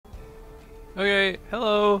Okay,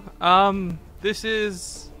 hello. This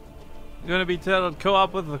is gonna be titled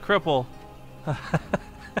Co-op with the Cripple.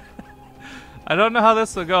 I don't know how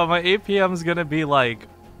this will go. My APM is gonna be like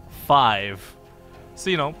 5. So,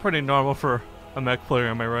 you know, pretty normal for a mech player,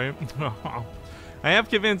 am I right? I have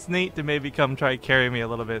convinced Nate to maybe come try carry me a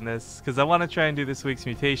little bit in this, because I want to try and do this week's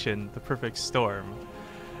mutation, the Perfect Storm.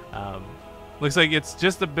 Looks like it's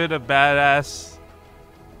just a bit of badass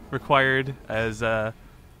required, as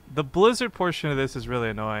the blizzard portion of this is really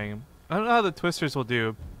annoying. I don't know how the twisters will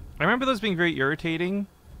do. I remember those being very irritating,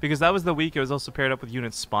 because that was the week it was also paired up with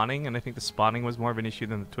units spawning, and I think the spawning was more of an issue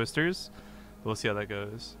than the twisters. But we'll see how that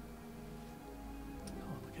goes.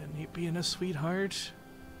 Oh, look at Nate being a sweetheart.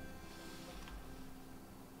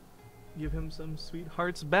 Give him some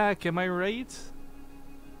sweethearts back, am I right?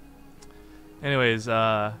 Anyways,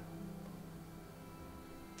 yeah,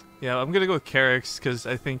 I'm gonna go with Carrick's because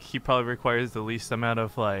I think he probably requires the least amount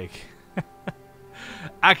of, like,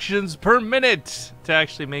 actions per minute to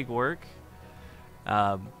actually make work.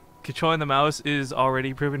 Controlling the mouse is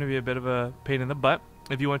already proven to be a bit of a pain in the butt.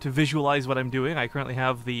 If you want to visualize what I'm doing, I currently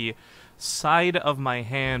have the side of my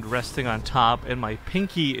hand resting on top, and my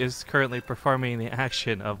pinky is currently performing the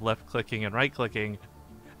action of left-clicking and right-clicking,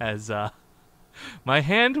 as my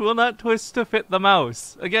hand will not twist to fit the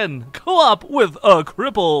mouse. Again, co-op with a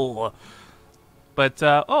cripple. But,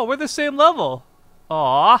 oh, we're the same level.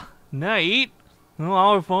 Aw, Nate.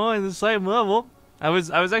 Oh, we're fine, the same level. I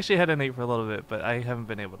was actually ahead of Nate for a little bit, but I haven't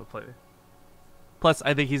been able to play. Plus,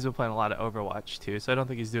 I think he's been playing a lot of Overwatch, too, so I don't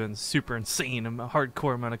think he's doing super insane, a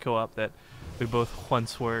hardcore amount of co-op that we both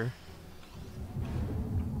once were.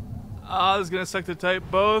 Ah, this is gonna suck to type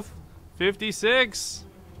both. 56.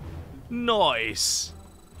 Nice.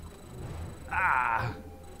 Ah.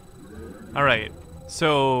 Alright,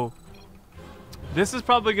 so this is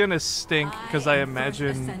probably gonna stink, because I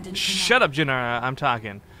imagine... Shut up, Janara, I'm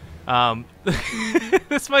talking.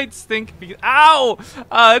 This might stink because... Ow!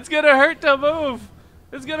 It's gonna hurt to move!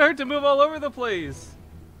 It's gonna hurt to move all over the place!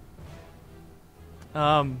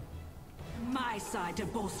 My side to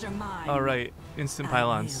bolster mine. Alright, instant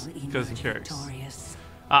pylons. Goes in Carrick's.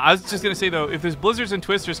 I was just gonna say, though, if there's blizzards and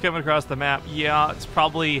twisters coming across the map, yeah, it's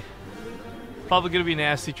probably gonna be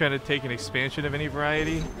nasty trying to take an expansion of any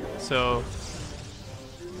variety. So,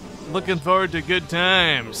 looking forward to good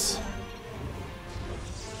times.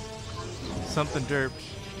 Something derp.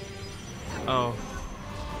 Oh.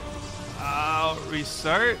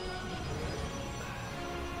 Restart?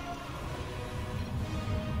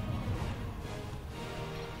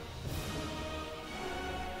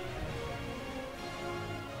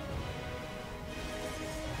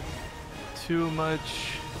 Too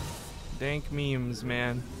much dank memes,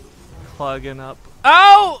 man. Clogging up.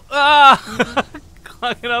 Ow! Ah!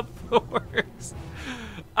 Clogging up the worst.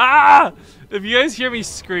 Ah! If you guys hear me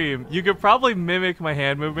scream, you could probably mimic my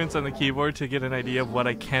hand movements on the keyboard to get an idea of what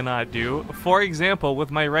I cannot do. For example,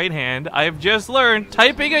 with my right hand, I have just learned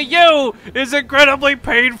typing a U is incredibly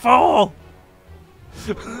painful!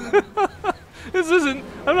 This isn't...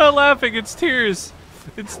 I'm not laughing, it's tears.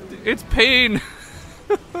 It's pain.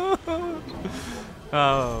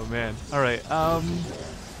 Oh, man. Alright,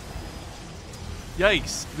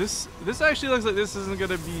 yikes. This actually looks like this isn't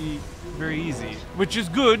gonna be very easy. Which is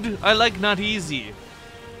good. I like not easy.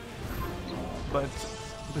 But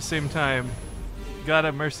at the same time, God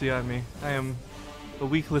have mercy on me. I am a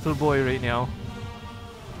weak little boy right now.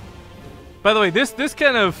 By the way, this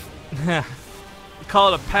kind of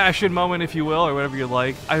call it a passion moment, if you will, or whatever you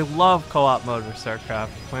like. I love co-op mode for StarCraft.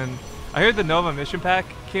 When I heard the Nova mission pack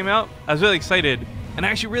came out, I was really excited. And I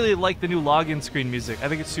actually really like the new login screen music. I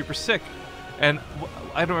think it's super sick. And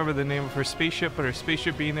I don't remember the name of her spaceship, but her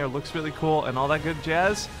spaceship being there looks really cool and all that good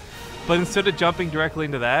jazz. But instead of jumping directly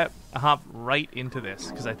into that, I hop right into this,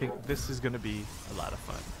 because I think this is going to be a lot of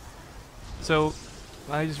fun. So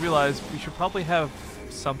I just realized we should probably have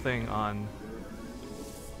something on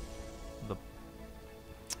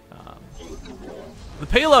the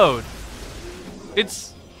payload.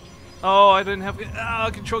 It's... Oh, I didn't have...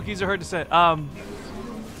 control keys are hard to set.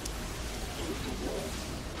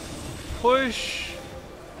 Push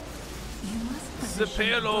the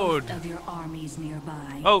payload. Of your armies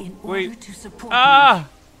nearby Oh, in wait. order to support Ow!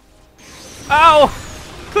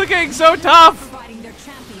 Clicking so tough! providing their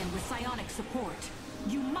champion with psionic support.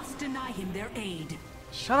 You must deny him their aid.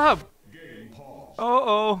 Shut up!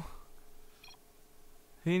 Uh-oh.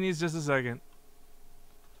 He needs just a second.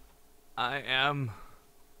 I am...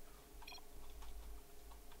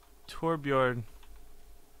 Torbjorn.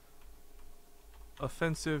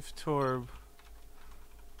 Offensive Torb.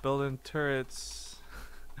 Building turrets.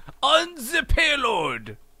 On the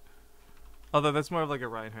payload! Although that's more of like a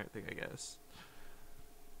Reinhardt thing, I guess.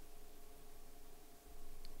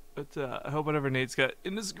 But I hope whatever Nate's got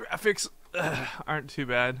in his graphics aren't too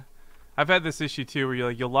bad. I've had this issue too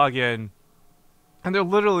where you'll log in and there'll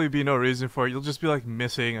literally be no reason for it. You'll just be like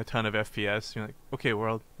missing a ton of FPS. You're like, okay,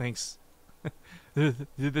 world, thanks. Did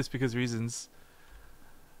this because reasons.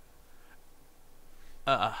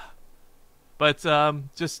 But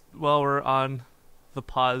just while we're on the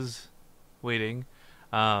pause waiting,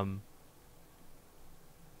 I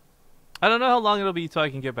don't know how long it'll be till I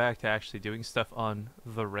can get back to actually doing stuff on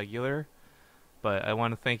the regular, but I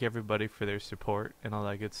want to thank everybody for their support and all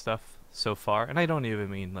that good stuff so far. And I don't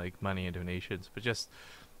even mean like money and donations, but just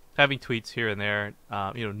having tweets here and there,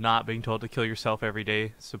 you know, not being told to kill yourself every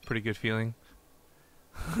day. It's a pretty good feeling.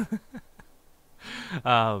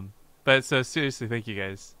 But so seriously, thank you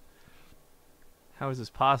guys. How is this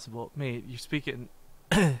possible? Mate, you're speaking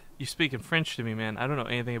French to me, man. I don't know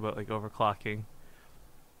anything about like overclocking.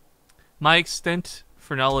 My extent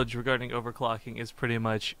for knowledge regarding overclocking is pretty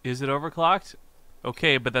much, is it overclocked?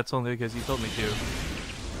 Okay, but that's only because you told me to.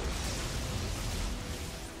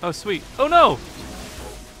 Oh, sweet. Oh, no!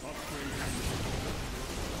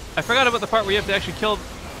 I forgot about the part where you have to actually kill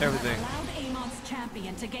everything.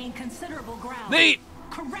 Champion to gain considerable ground. Nate!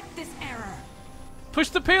 Correct this error. Push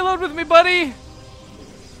the payload with me, buddy!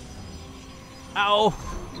 Ow.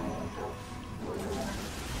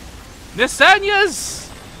 Nathanias!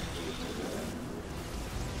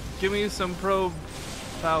 Give me some probe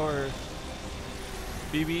power.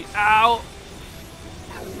 BB. Ow!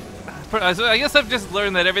 So I guess I've just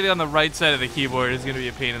learned that everything on the right side of the keyboard is going to be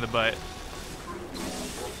a pain in the butt.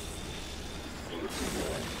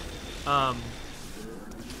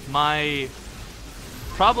 My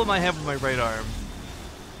problem I have with my right arm.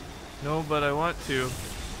 No, but I want to.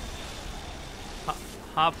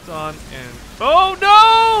 Hopped on and... Oh,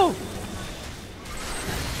 no!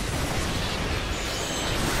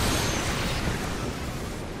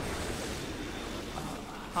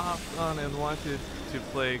 Hopped on and wanted to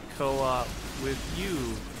play co-op with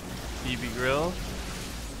you, BB Grill.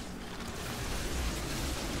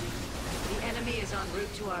 The enemy is en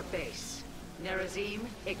route to our base. Nerazim,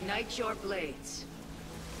 ignite your blades.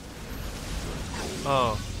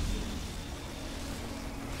 Oh.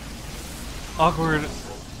 Awkward.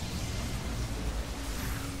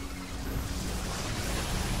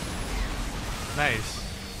 Nice.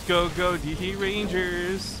 Go, go, DT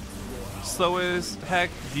Rangers. Slow as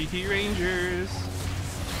heck, DT Rangers.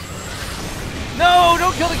 No,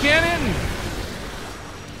 don't kill the cannon!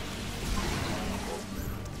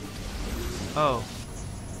 Oh.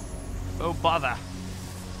 Oh, bother.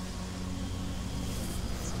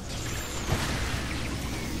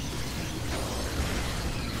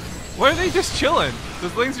 Why are they just chilling?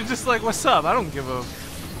 Those things are just like, what's up? I don't give a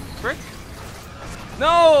frick.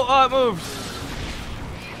 No! Oh, it moved.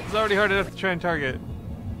 It's already hard enough to try and target.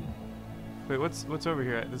 Wait, what's over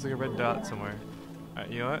here? There's like a red dot somewhere.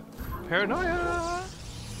 Alright, you know what? Paranoia!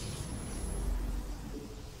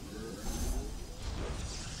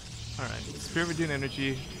 Alright, Spear of Dune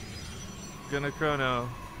Energy. Gonna chrono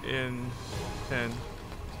in 10.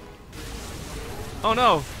 Oh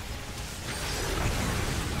no!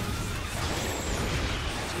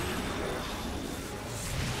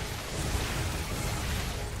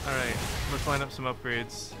 Alright, let's line up some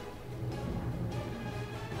upgrades.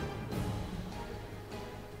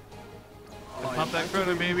 Pop that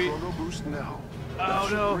chrono, baby. Chrono boost now. Oh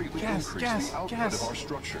no! Greatly Gas, increase gas, the output gas! of our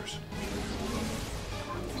structures.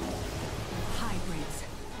 Hybrids.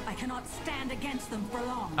 I cannot stand against them for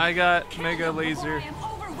long. I got Kill mega them before laser I am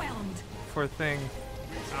overwhelmed. for thing.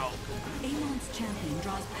 Ow. Amon's champion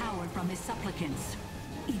draws power from his supplicants.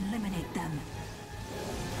 Eliminate them.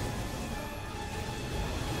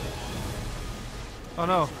 Oh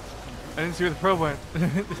no! I didn't see where the probe went.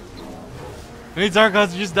 These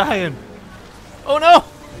Archons are just dying. Oh no!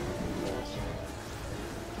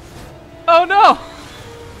 Oh no!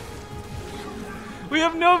 We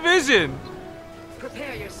have no vision.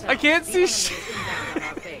 Prepare yourself. I can't The see enemy shit. is inbound on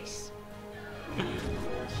our base.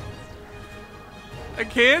 I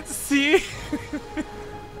can't see.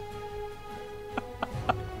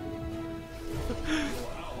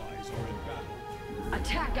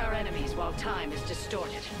 Attack our enemies while time is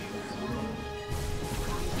distorted.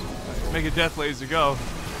 Make a death laser go.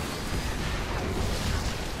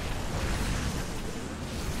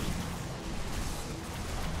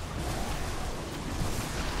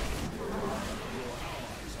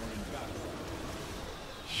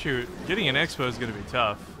 Shoot, getting an expo is going to be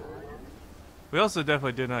tough. We also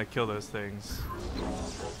definitely did not kill those things.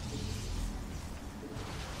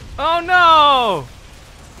 Oh no!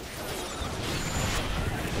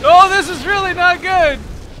 Oh, this is really not good!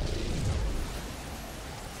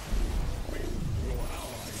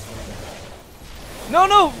 No,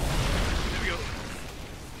 no! There we go.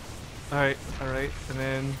 Alright, alright, and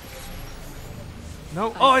then...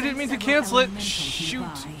 No, oh, I didn't mean to cancel it! Shoot!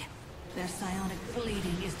 Their psionic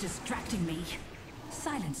bleeding is distracting me.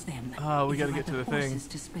 Silence them. Oh, we gotta get to the thing.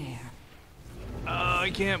 To spare. Oh, I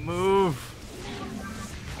can't move.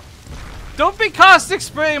 Don't be caustic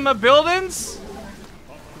spraying my buildings!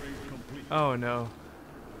 Oh no.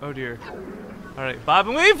 Oh dear. Alright, Bob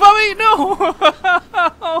and weave, Bobby! No!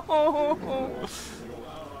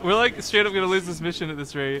 We're like straight up gonna lose this mission at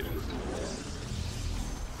this rate.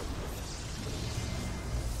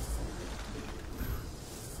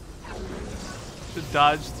 To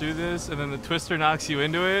dodge through this and then the twister knocks you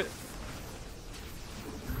into it.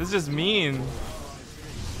 This is just mean.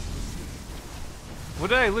 What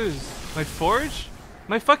did I lose? My forge?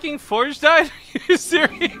 My fucking forge died? Are you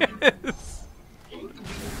serious?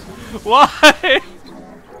 Why? I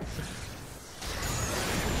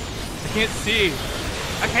can't see.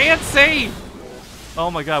 I can't see!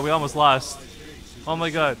 Oh my god, we almost lost. Oh my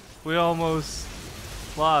god, we almost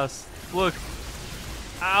lost. Look.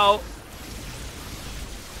 Ow.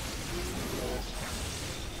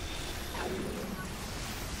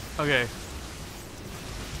 Okay.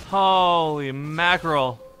 Holy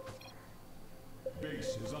mackerel.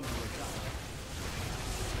 Base is under attack.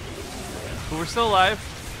 But we're still alive.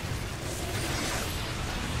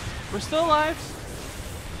 We're still alive.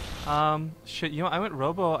 Shit, you know, I went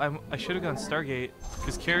Robo. I should have gone Stargate.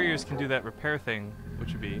 Because carriers can do that repair thing,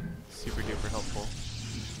 which would be super duper helpful.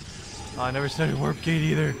 Oh, I never started Warp Gate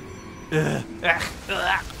either.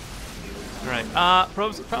 Alright,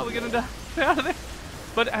 Probe's probably gonna die out of there.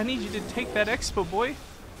 But I need you to take that expo, boy.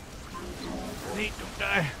 Nate, don't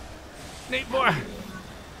die. Nate, boy.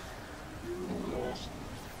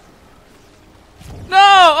 No!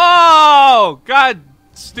 Oh! God,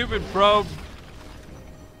 stupid probe.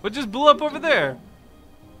 What just blew up over there?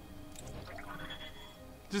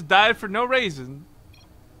 Just died for no reason.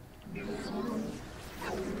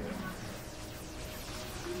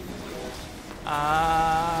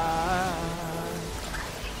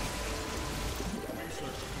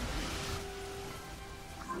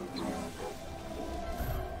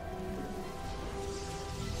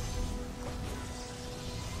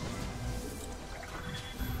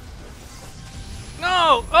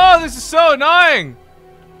 No! Oh, this is so annoying!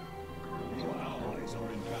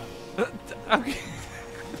 Okay.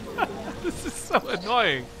 This is so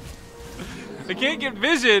annoying. I can't get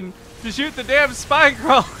vision to shoot the damn spine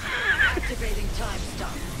crawl. Activating time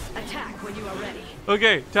stop. Attack when you are ready.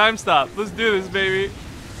 Okay, time stop. Let's do this, baby.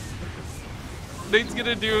 Nate's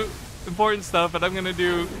gonna do important stuff, and I'm gonna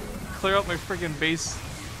do clear out my freaking base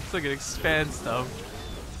so I can expand stuff.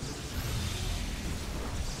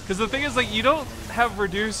 Because the thing is, like, you don't have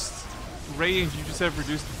reduced range, you just have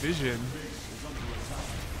reduced vision.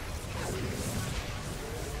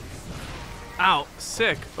 Ow,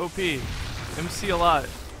 sick, OP. MC a lot,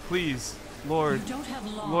 please, Lord, You don't have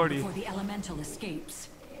long Lordy. before the elemental escapes.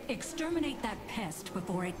 Exterminate that pest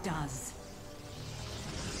before it does.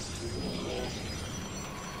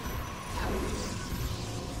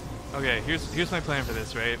 Okay, here's my plan for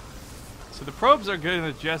this, right? So the probes are going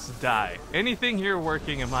to just die. Anything here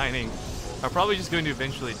working and mining are probably just going to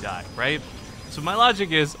eventually die, right? So my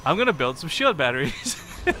logic is, I'm going to build some shield batteries.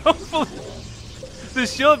 Hopefully, the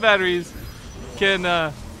shield batteries can,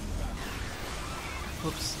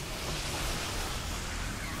 whoops.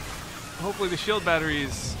 Hopefully the shield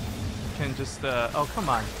batteries can just, oh, come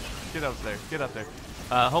on. Get up there, get up there.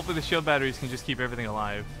 Hopefully the shield batteries can just keep everything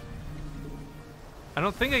alive. I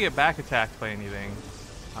don't think I get back attacked by anything.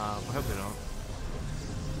 I hope they don't.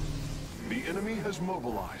 The enemy has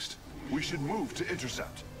mobilized. We should move to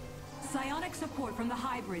intercept. Psionic support from the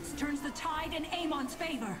hybrids turns the tide in Amon's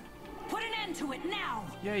favor. Put an end to it now!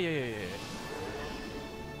 Yeah.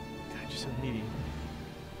 God, you're so needy.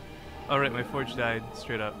 Alright, my forge died,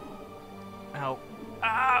 straight up. Ow.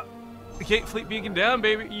 Ah! Okay, fleet beacon down,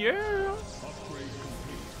 baby. Yeah!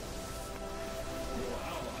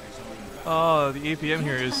 Oh, the APM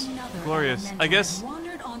here is glorious. I guess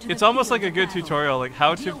it's almost like a good tutorial, like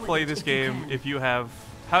how to play this game if you have...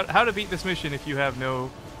 How to beat this mission if you have no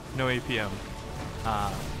APM.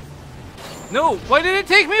 No! Why did it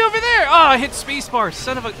take me over there? Oh, I hit spacebar.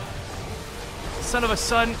 Son of a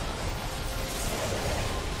son.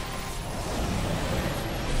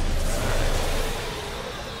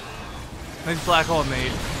 Nice black hole,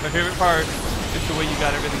 Nate. My favorite part is the way you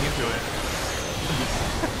got everything into it.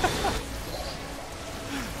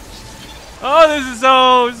 Oh, this is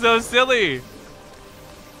so silly.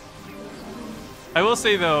 I will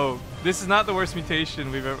say though, this is not the worst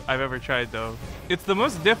mutation I've ever tried though. It's the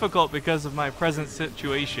most difficult because of my present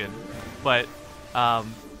situation, but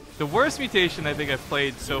the worst mutation I think I've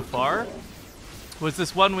played so far was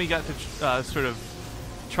this one we got to sort of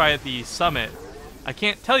try at the summit. I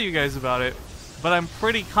can't tell you guys about it, but I'm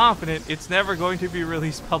pretty confident it's never going to be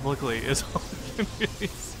released publicly, is all I can really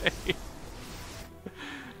say.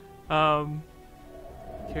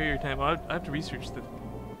 Carrier time. I have to research the...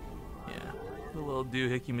 Yeah, the little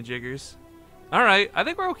doohickey majiggers. Alright, I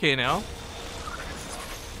think we're okay now.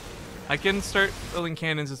 I can start building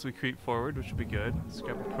cannons as we creep forward, which would be good. Let's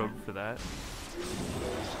grab a probe for that.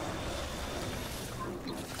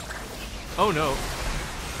 Oh no.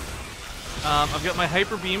 I've got my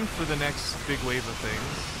hyper beam for the next big wave of things.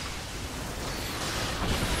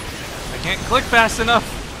 I can't click fast enough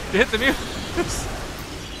to hit the mutants.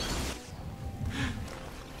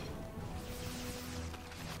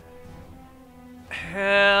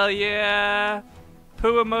 Hell yeah!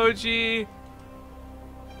 Poo emoji!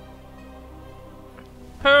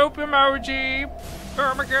 Poop emoji!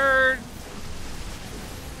 Oh my god!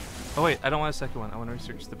 Oh wait, I don't want a second one. I want to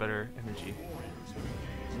research the better energy.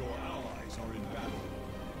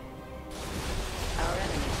 Our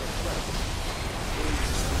enemies are close.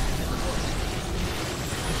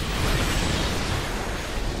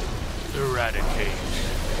 Eradicate.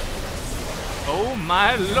 Oh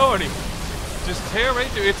my lordy! Just tear right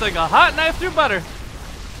through. It's like a hot knife through butter.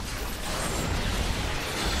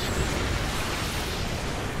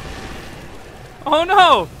 Oh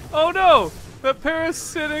no! Oh no! That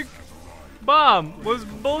parasitic bomb was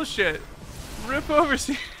bullshit. Rip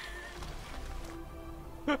overseas.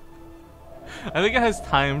 I think it has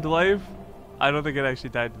timed life. I don't think it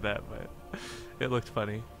actually died to that, but it looked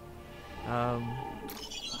funny.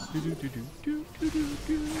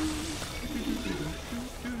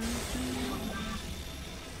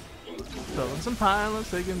 Throwing some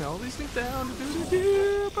pilots, taking all these things down.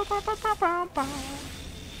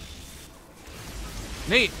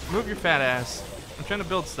 Nate, move your fat ass. I'm trying to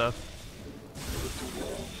build stuff.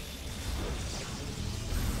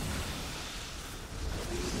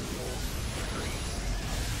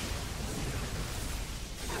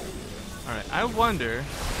 Alright, I wonder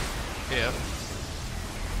if...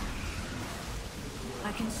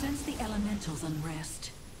 I can sense the elemental's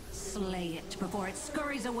unrest. Slay it before it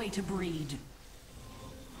scurries away to breed.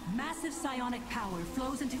 Massive psionic power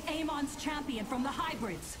flows into Amon's champion from the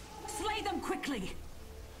hybrids. Slay them quickly!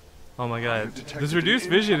 Oh my god, this reduced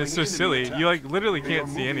vision is so silly. You like literally can't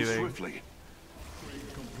see anything.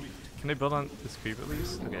 Can I build on this creep at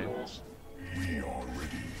least? Okay.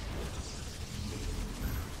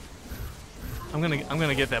 I'm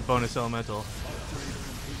gonna get that bonus elemental.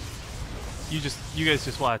 You guys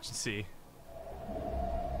just watch and see.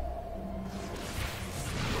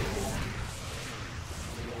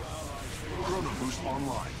 Chrono boost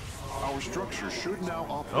online. Our structure should now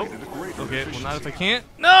operate at a greater Okay, efficiency. well not if I can't.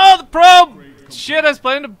 No, the probe! Shit, I was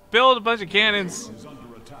planning to build a bunch of cannons.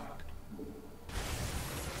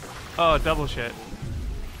 Oh, double shit.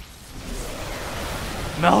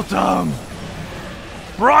 Melt them!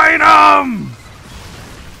 Brine them!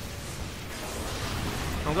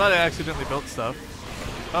 I'm glad I accidentally built stuff.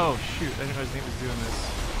 Oh shoot, I didn't realize Nate was doing this.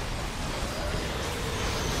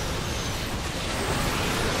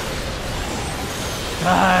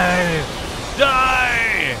 Die!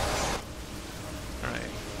 Die!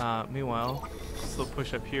 Alright, meanwhile, still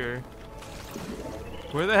push up here.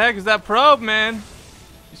 Where the heck is that probe, man?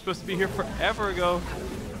 You're supposed to be here forever ago.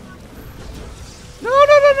 No, no,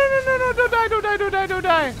 no, no, no, no, no, don't die, don't die, don't die, don't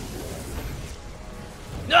die!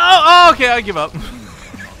 No! Oh, okay, I give up.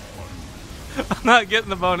 I'm not getting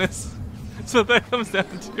the bonus. So that comes down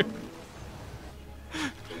to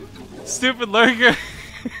stupid lurker.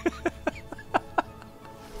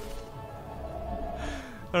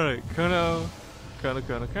 Alright, Chrono.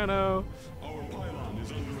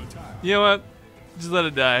 You know what? Just let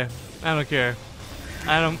it die. I don't care.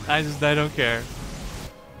 I don't care.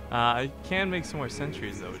 I can make some more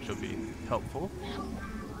sentries though, which will be helpful.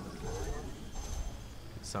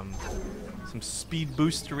 Some speed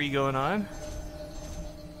boostery going on.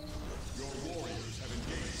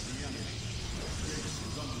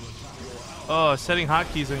 Oh, setting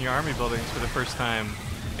hotkeys on your army buildings for the first time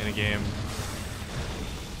in a game.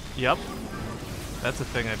 Yep. That's a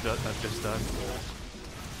thing I've just done.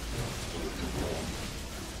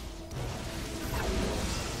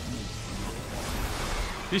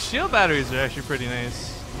 These shield batteries are actually pretty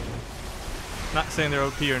nice. Not saying they're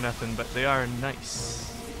OP or nothing, but they are nice.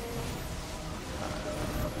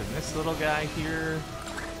 And this little guy here.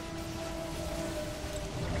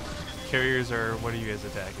 carriers are, what are you guys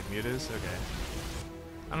attacking? Mutas? Okay.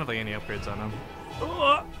 I don't have like any upgrades on them.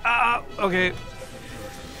 Okay.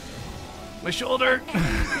 My shoulder!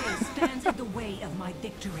 Enemy stands in the way of my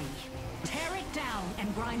victory. Tear it down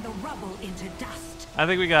and grind the rubble into dust. I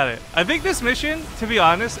think we got it. I think this mission, to be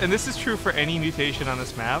honest, and this is true for any mutation on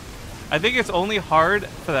this map, I think it's only hard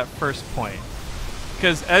for that first point.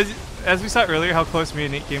 Because as we saw earlier how close me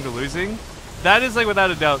and Nate came to losing, that is like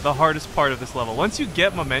without a doubt the hardest part of this level. Once you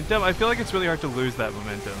get momentum, I feel like it's really hard to lose that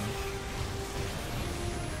momentum.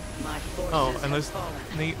 Oh, unless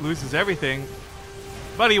Nate loses everything.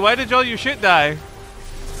 Buddy, why did all your shit die?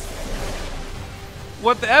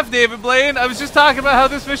 What the F, David Blaine? I was just talking about how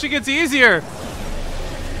this mission gets easier.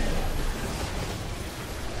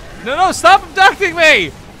 No, stop abducting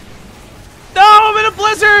me! No, I'm in a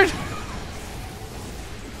blizzard!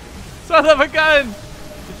 Son of a gun!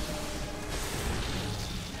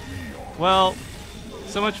 Well,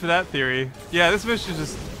 so much for that theory. Yeah, this mission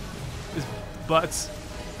just is butts.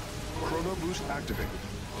 Chrono boost activated.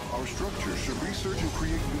 Our structure should research and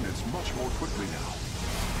create units much more quickly now.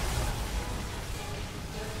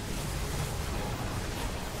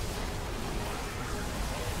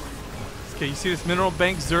 Okay, you see this mineral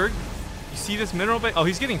bank, Zerg? You see this mineral bank? Oh,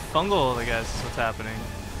 he's getting fungal, I guess, is what's happening.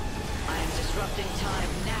 I am disrupting time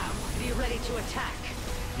now. Be ready to attack.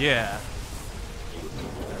 Yeah.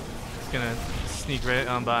 He's gonna sneak right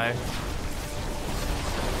on by.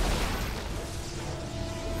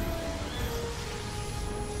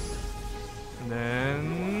 And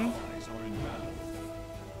then...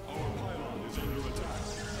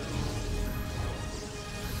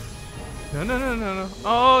 No.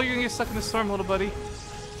 Oh, you're gonna get stuck in the storm, little buddy.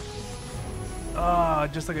 Ah,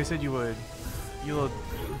 just like I said you would. You little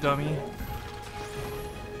dummy.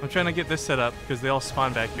 I'm trying to get this set up because they all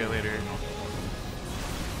spawn back here later.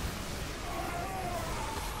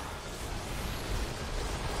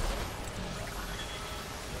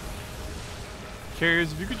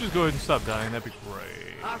 Carriers, if you could just go ahead and stop dying, that'd be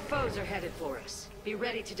great. Our foes are headed for us. Be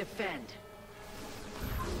ready to defend.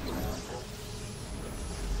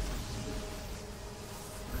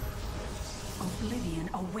 Oblivion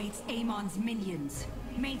awaits Amon's minions.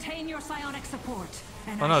 Maintain your psionic support.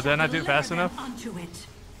 And Oh no, I did I not do it deliver fast them enough? unto it.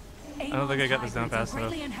 I don't think I got this down Amon's fast hybrids are enough.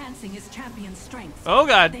 greatly enhancing his champion's strength. Oh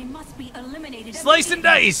god! They must be eliminated. Slice and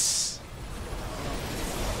immediately. dice!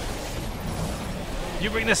 You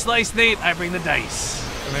bring the slice, Nate, I bring the dice.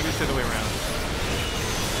 Or maybe it's the other way around.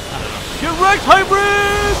 I don't know. Get wrecked,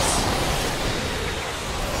 hybrids!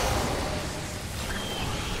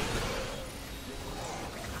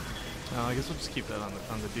 Oh, I guess we'll just keep that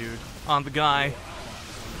on the dude. On the guy.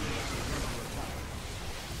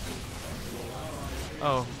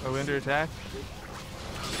 Oh, are we under attack?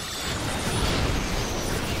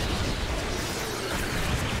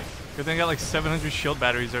 Good thing I got like 700 shield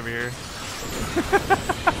batteries over here.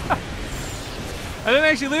 I didn't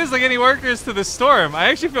actually lose like any workers to the storm. I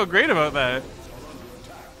actually feel great about that.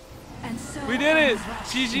 And so We did it! ends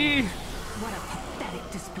GG! What a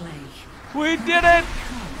pathetic display. We did it!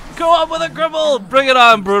 Go up with a cripple! Bring it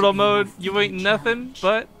on, brutal mode. You ain't nothing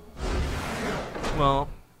but... Well,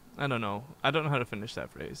 I don't know. I don't know how to finish that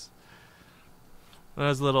phrase. When I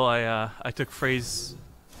was little, I took phrases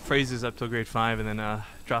up till grade 5 and then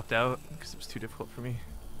dropped out because it was too difficult for me.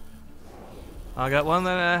 I got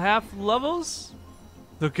 1.5 levels.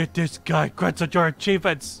 Look at this guy. Congrats on your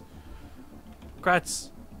achievements.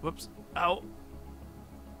 Congrats. Whoops. Ow.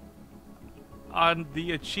 On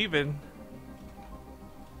the achievement.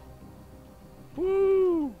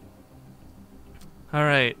 Woo!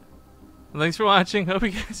 Alright. Well, thanks for watching. Hope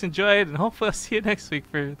you guys enjoyed, and hopefully I'll see you next week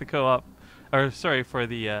for the co-op. Or, sorry, for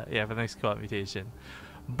the, for the next co-op mutation.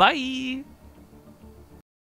 Bye!